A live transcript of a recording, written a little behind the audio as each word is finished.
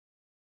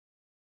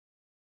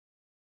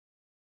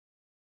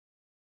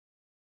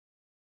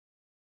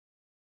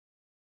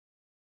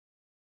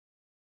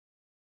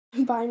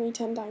buy me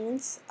 10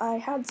 diamonds. I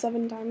had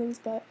 7 diamonds,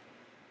 but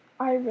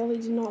I really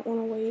did not want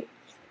to wait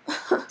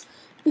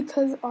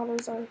because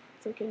otters are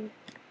freaking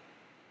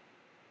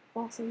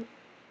awesome.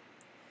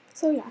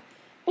 So yeah,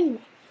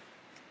 anyway,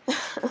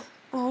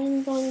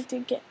 I'm going to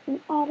get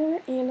an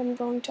otter, and I'm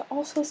going to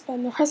also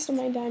spend the rest of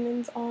my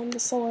diamonds on the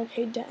Soul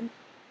Arcade Den.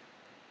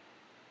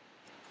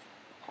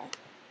 Okay.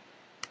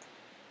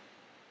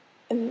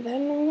 And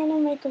then I'm gonna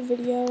make a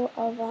video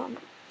of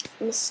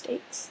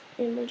mistakes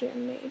Amber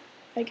Jam made,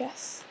 I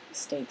guess.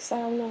 Mistakes,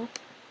 I don't know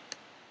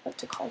what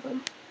to call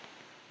them.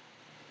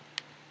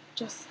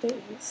 Just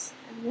things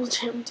Amber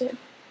Jam did.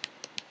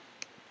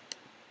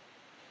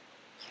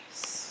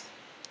 Yes.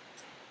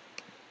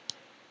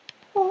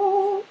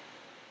 Oh,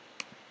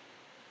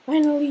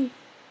 finally.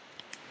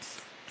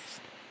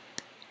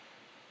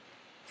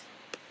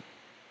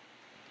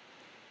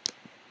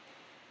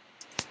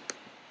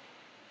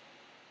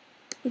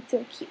 It's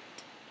so cute.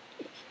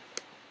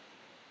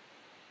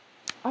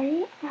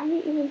 I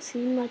haven't even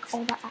seen like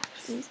all the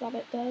actions that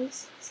it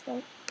does,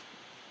 so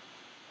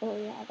oh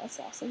yeah, that's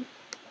awesome.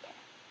 Okay.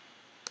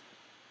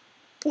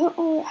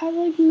 Oh, it has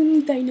like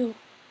little dino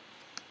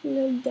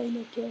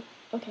tail.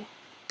 Okay.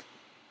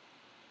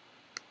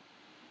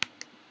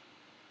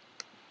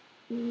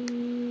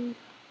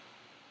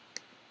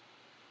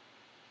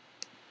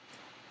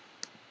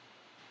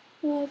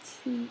 Let's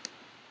see.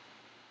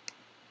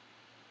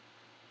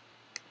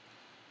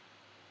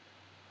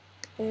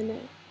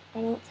 And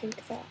I don't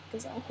think that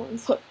is our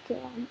horns look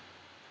good on.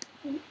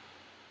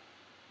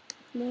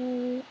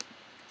 No.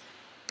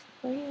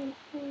 Brown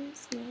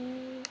horns,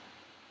 no.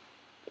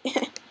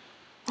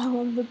 I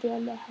love the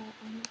panda hat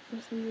on it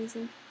for some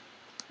reason.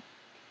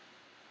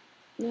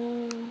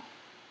 No.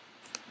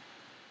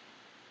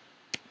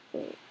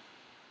 Wait.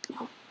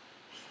 No.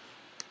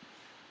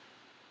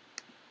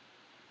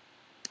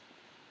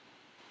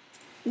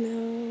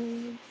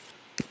 No.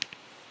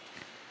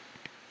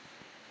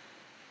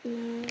 No.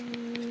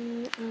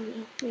 I don't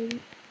know. Maybe.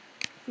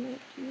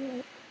 Might do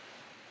it.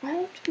 I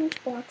have too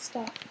much black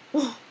stuff.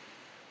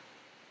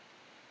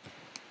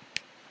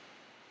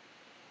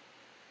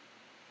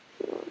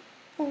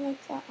 I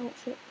like that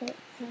outfit, but I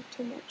have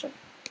too much of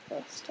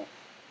the stuff.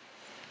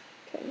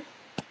 Okay.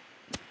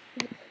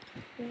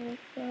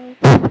 Go.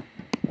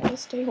 Gotta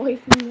stay away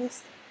from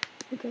this.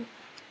 Okay.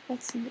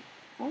 Let's see.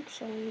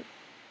 Actually,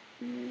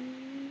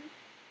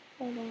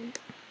 hold on.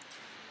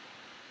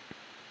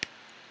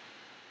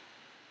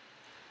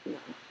 No.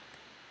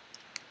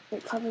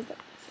 It covers the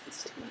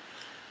face too much.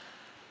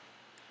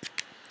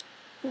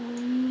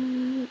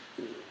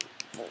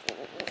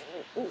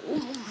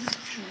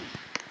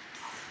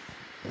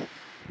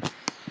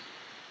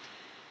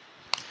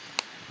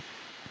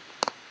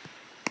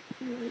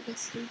 I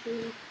guess we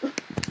do.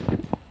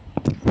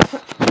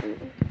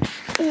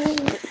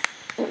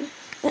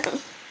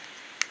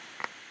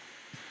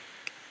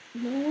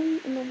 No one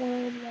in the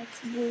world likes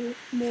blue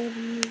more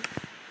than me.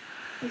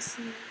 I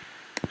swear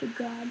to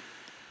God,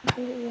 I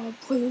love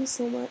blue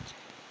so much.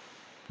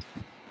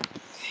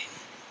 Okay.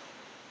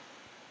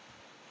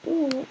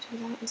 Ooh, I might do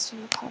that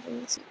instead of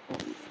having this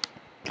on.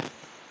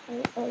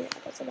 Oh yeah,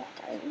 that's a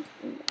back island.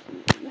 And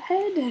the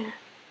head.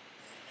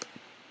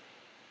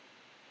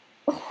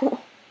 Oh.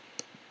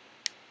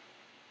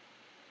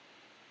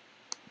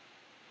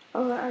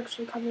 Oh, it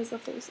actually covers the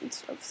face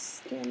instead of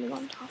standing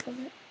on top of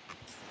it.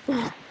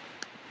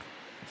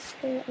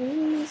 Okay,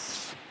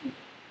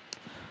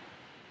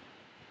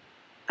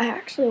 I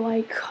actually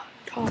like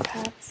top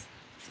hats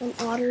on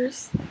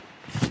otters,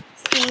 so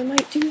I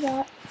might do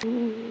that.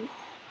 Ooh,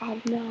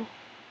 God no.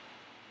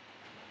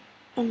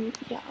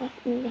 Yeah, I'm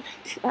gonna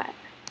do that.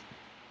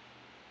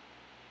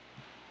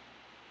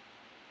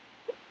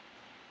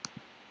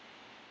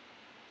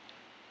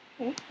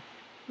 Okay,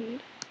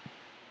 need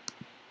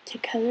two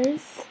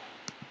colors.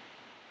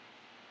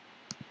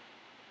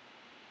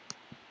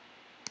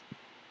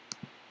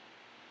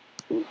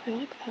 Ooh, I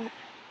like that.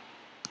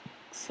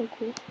 So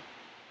cool.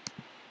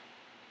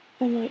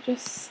 I might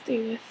just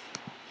stay with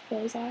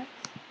those eyes.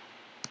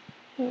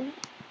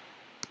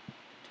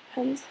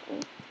 Depends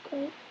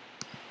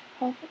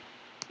how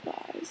the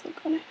eyes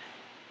look on it.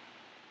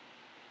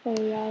 Oh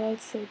yeah,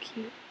 that's so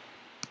cute.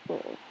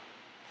 Oh.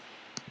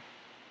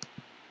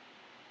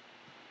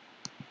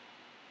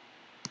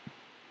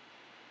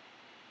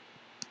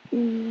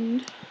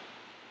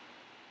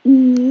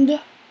 And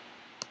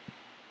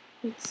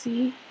let's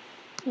see.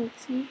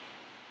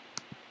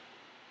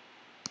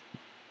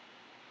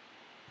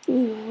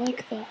 Ooh, I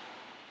like the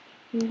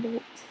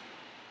bolts.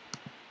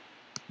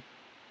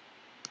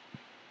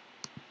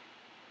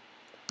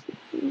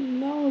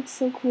 That looks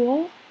so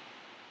cool.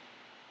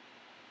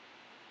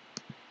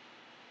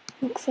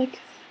 Looks like the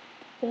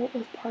bolt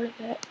was part of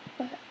it,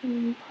 but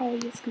I'm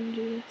probably just gonna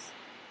do this.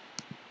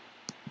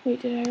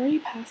 Wait, did I already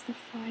pass the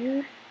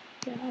fire?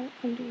 Yeah,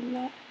 I'm doing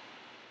that.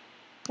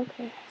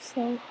 Okay,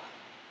 so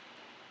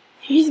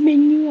here's my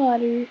new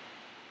otter.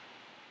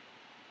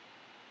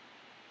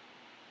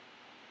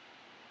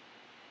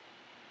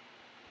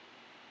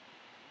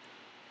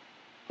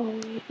 Oh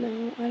wait,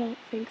 no, I don't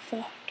think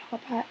the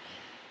top hat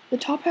The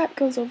top hat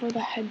goes over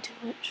the head too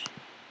much.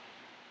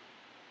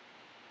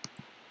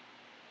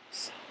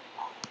 So,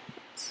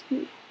 let's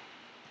see.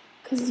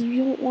 Because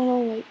you don't want to,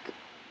 like,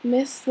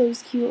 miss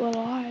those cute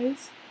little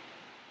eyes.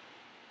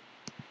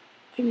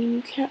 I mean,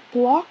 you can't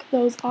block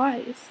those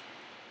eyes.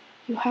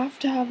 You have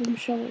to have them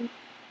showing.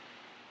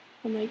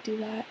 I might do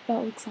that.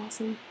 That looks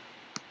awesome.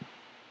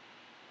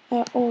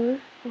 Or.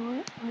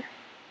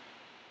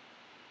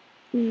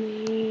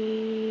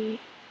 You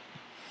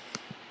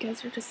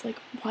guys are just like,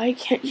 why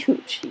can't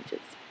you? She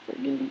just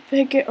friggin'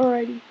 pick it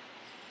already.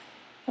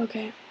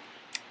 Okay.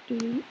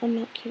 Dude, I'm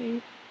not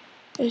kidding.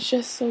 It's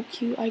just so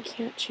cute, I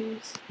can't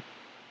choose.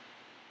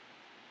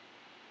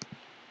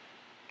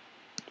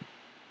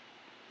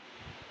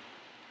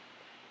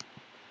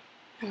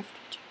 I have to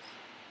choose.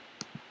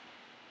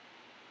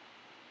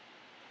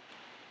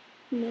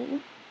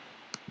 No.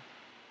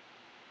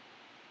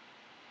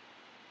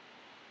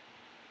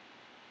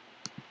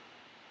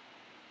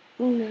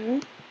 No.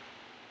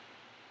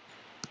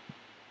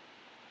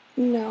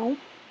 No.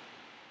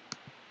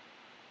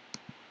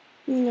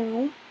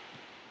 No.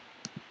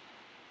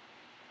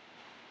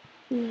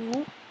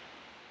 No.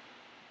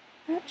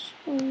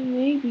 Actually,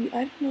 maybe.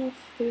 I don't know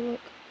if they look,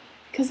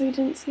 because I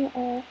didn't see it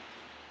all.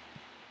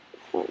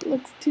 Oh, it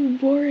looks too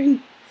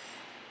boring.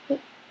 But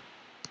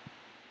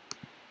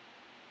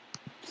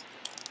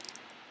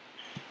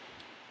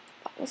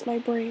that was my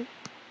brain.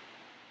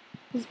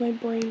 It was my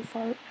brain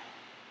fart.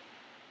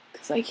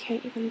 Because I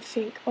can't even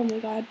think. Oh my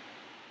god.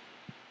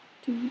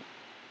 Dude.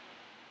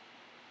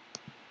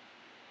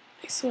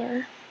 I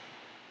swear.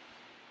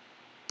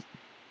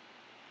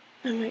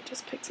 I might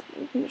just pick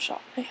something from the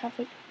shop. I have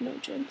like no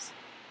gems.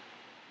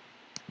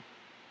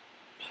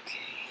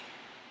 Okay.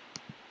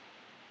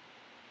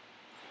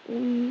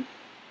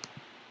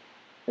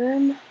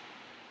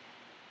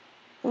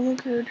 Oh my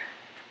god.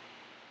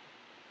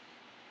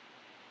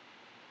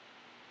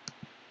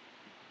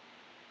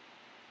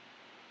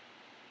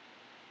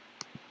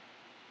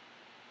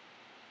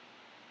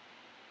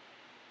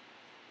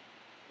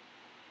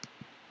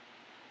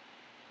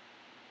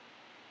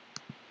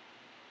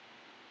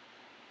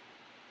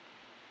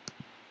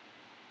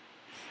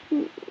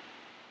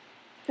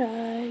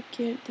 I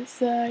can't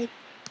decide.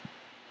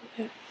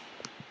 Okay.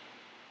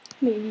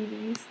 Maybe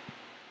these.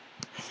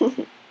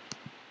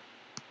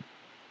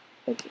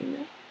 Okay,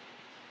 no.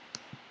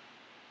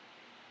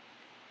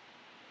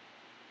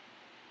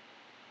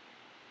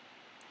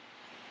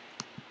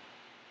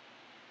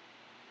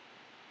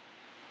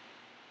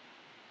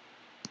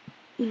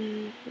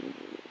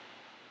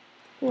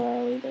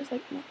 Literally, there's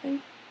like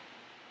nothing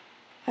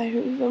I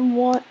don't even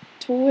want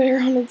to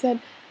wear on its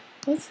head.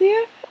 Let's see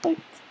if it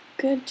looks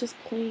good just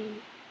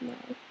plain. No,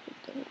 it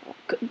doesn't look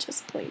good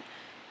just plain.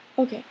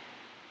 Okay.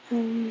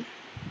 I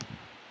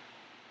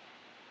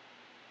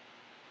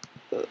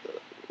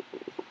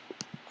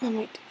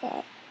might do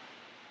that.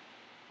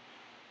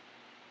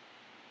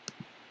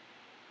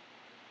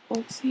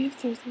 Let's see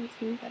if there's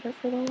anything better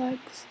for the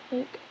legs.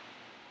 Like,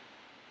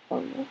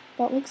 oh no,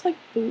 that looks like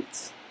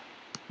boots.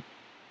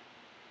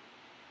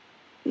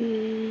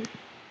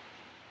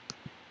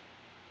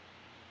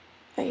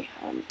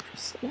 I'm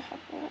just gonna have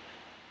that.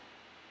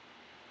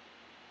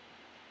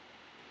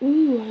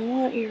 Ooh, I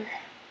want your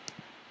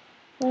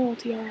royal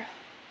tiara.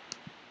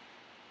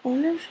 I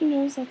wonder if she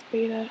knows that's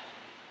beta.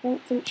 I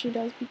don't think she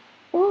does.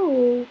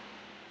 Oh,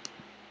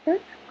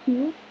 that's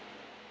cool.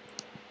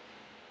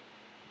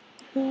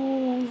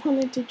 Oh, I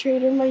wanted to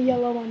trade her my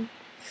yellow one.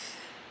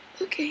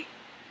 Okay.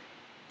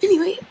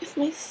 Anyway, with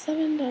my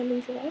 7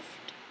 diamonds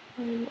left,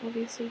 I'm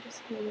obviously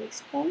just gonna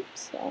waste them,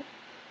 so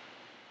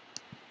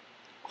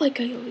like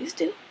I always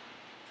do.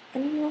 I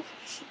don't know if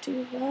I should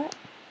do that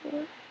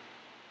or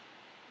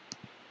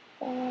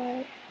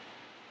buy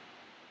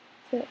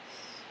this.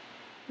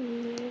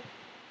 No.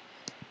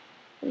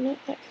 I'm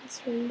not that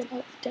concerned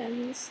about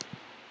dens.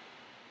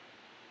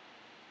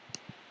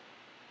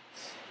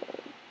 So,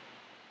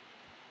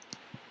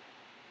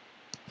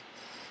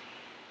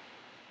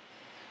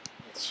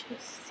 let's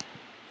just,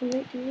 I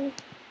might do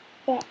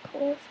that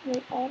color for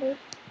my otter.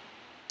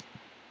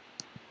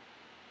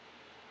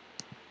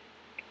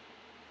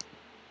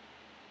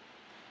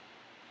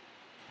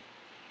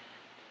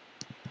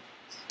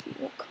 Let's see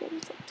what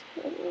colors of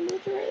tail warmer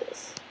there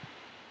is.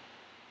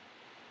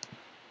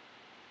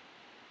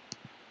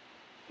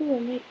 Ooh, I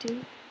might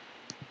do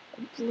a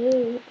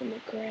blue and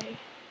the gray.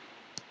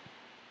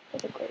 Or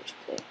the grayish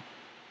blue.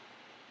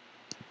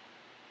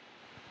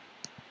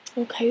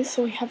 Okay,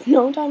 so we have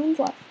no diamonds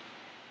left.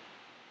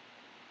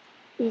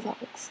 Ooh,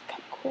 that looks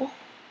kind of cool.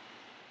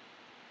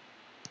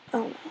 I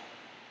don't know.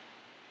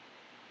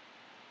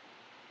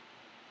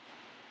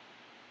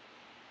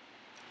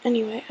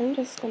 Anyway, I'm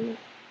just gonna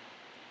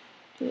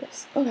do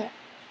this. Okay.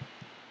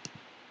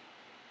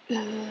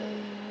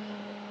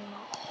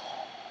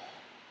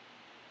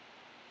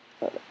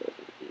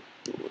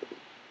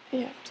 I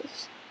have to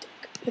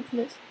stick with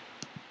this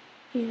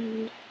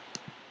and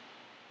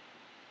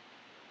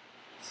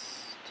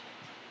just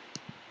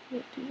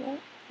do that.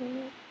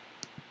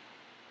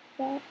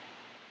 That.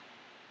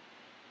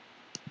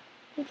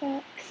 with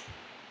that.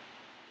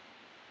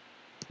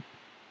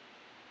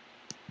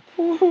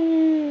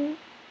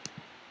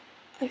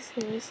 I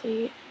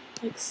seriously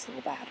like so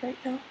bad right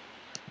now.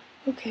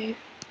 Okay.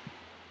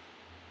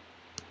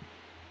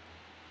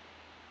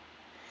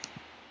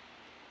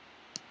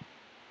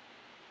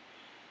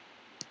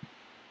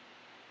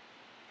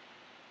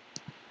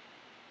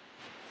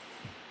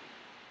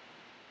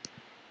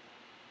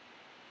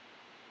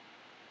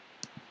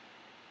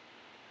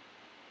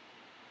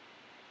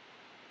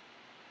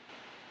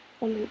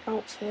 On an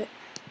outfit.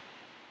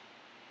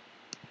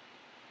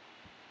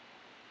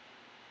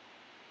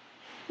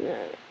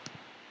 Yeah.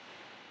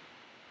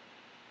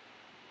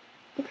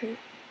 Okay.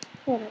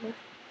 Whatever.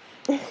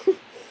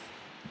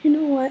 You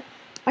know what?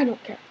 I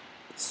don't care.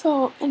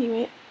 So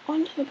anyway,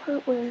 on to the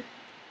part where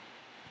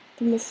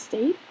the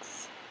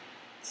mistakes.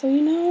 So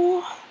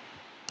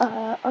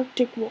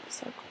Arctic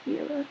wolves are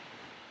clearer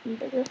and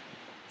bigger.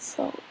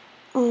 So,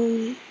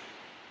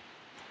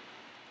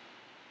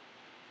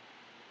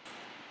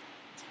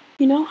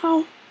 you know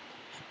how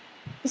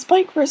the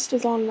spike wrist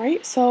is on,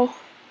 right? So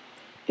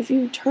if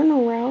you turn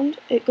around,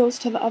 it goes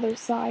to the other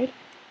side.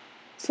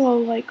 So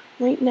like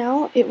right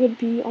now, it would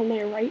be on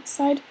my right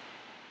side,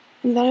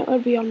 and then it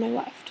would be on my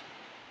left.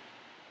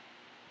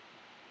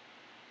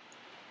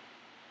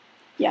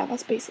 Yeah,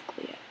 that's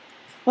basically it.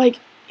 Like,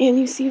 and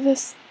you see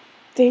this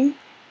thing?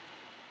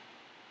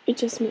 It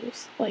just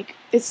moves. Like,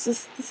 it's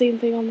just the same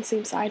thing on the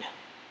same side.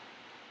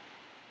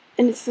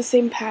 And it's the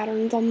same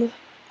patterns on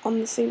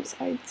the same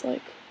sides,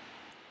 like.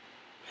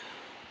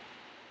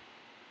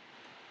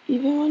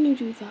 Even when you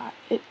do that,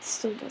 it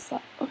still does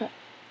that. Okay.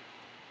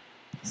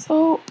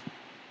 So,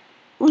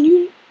 when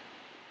you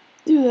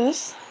do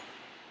this,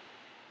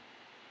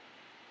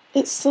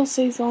 it still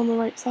stays on the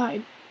right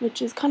side,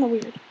 which is kind of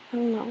weird. I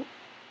don't know.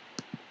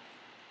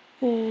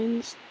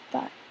 And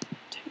that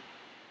too.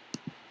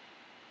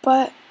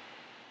 But,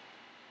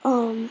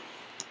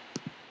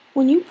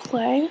 when you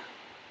play,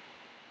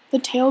 the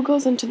tail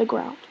goes into the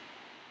ground.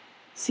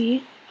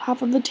 See?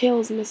 Half of the tail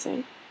is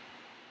missing.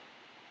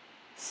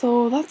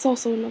 So that's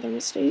also another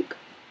mistake.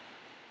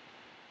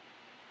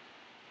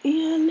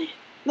 And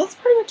that's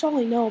pretty much all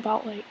I know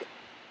about, like,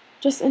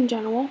 just in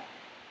general.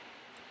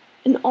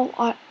 And all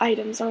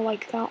items are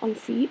like that on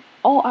feet.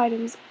 All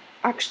items,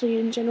 actually,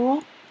 in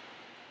general,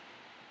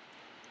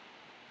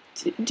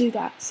 do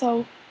that.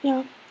 So,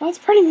 yeah, that's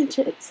pretty much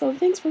it. So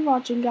thanks for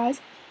watching,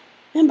 guys,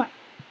 and bye.